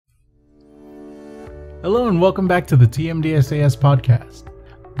Hello and welcome back to the TMDSAS podcast.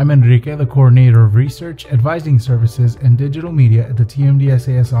 I'm Enrique, the Coordinator of Research, Advising Services, and Digital Media at the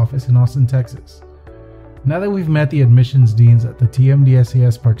TMDSAS office in Austin, Texas. Now that we've met the admissions deans at the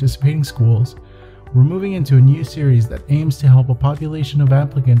TMDSAS participating schools, we're moving into a new series that aims to help a population of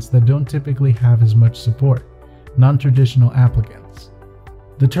applicants that don't typically have as much support, non-traditional applicants.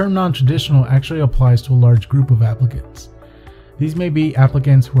 The term non-traditional actually applies to a large group of applicants. These may be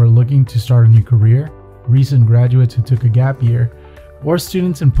applicants who are looking to start a new career, recent graduates who took a gap year, or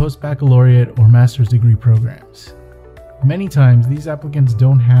students in post-baccalaureate or master's degree programs. Many times, these applicants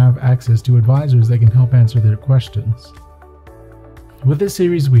don't have access to advisors that can help answer their questions. With this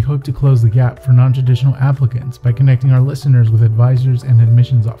series, we hope to close the gap for non-traditional applicants by connecting our listeners with advisors and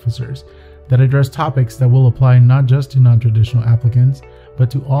admissions officers that address topics that will apply not just to non-traditional applicants, but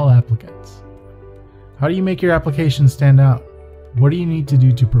to all applicants. How do you make your application stand out? What do you need to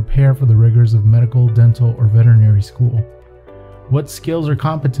do to prepare for the rigors of medical, dental, or veterinary school? What skills or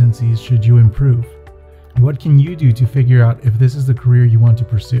competencies should you improve? What can you do to figure out if this is the career you want to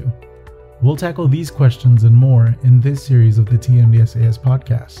pursue? We'll tackle these questions and more in this series of the TMDSAS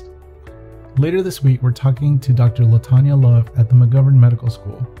podcast. Later this week, we're talking to Dr. LaTanya Love at the McGovern Medical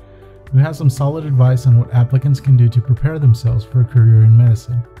School, who has some solid advice on what applicants can do to prepare themselves for a career in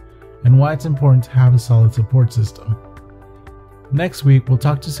medicine, and why it's important to have a solid support system. Next week, we'll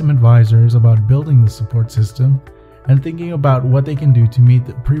talk to some advisors about building the support system and thinking about what they can do to meet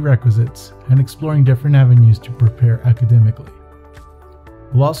the prerequisites and exploring different avenues to prepare academically.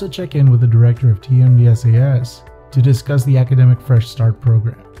 We'll also check in with the director of TMDSAS to discuss the Academic Fresh Start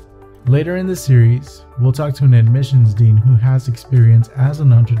program. Later in the series, we'll talk to an admissions dean who has experience as a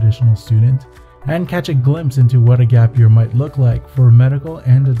non-traditional student and catch a glimpse into what a gap year might look like for a medical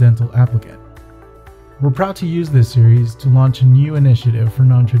and a dental applicant. We're proud to use this series to launch a new initiative for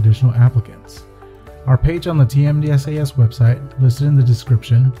non-traditional applicants. Our page on the TMDSAS website, listed in the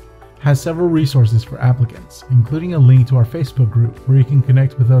description, has several resources for applicants, including a link to our Facebook group where you can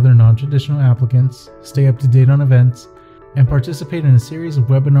connect with other non-traditional applicants, stay up to date on events, and participate in a series of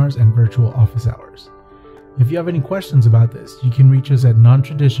webinars and virtual office hours. If you have any questions about this, you can reach us at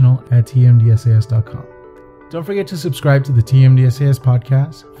nontraditional@tmdsas.com. Don't forget to subscribe to the TMDSAS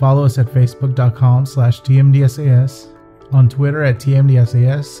podcast, follow us at facebook.com/TMDSAS, on Twitter at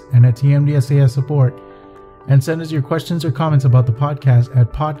TMDSAS and at TMDSAS support, and send us your questions or comments about the podcast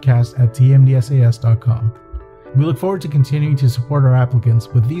at podcast@tmdsas.com. We look forward to continuing to support our applicants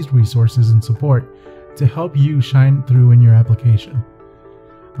with these resources and support to help you shine through in your application.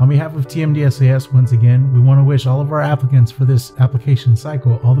 On behalf of TMDSAS, once again, we want to wish all of our applicants for this application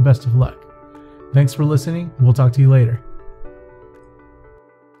cycle all the best of luck. Thanks for listening. We'll talk to you later.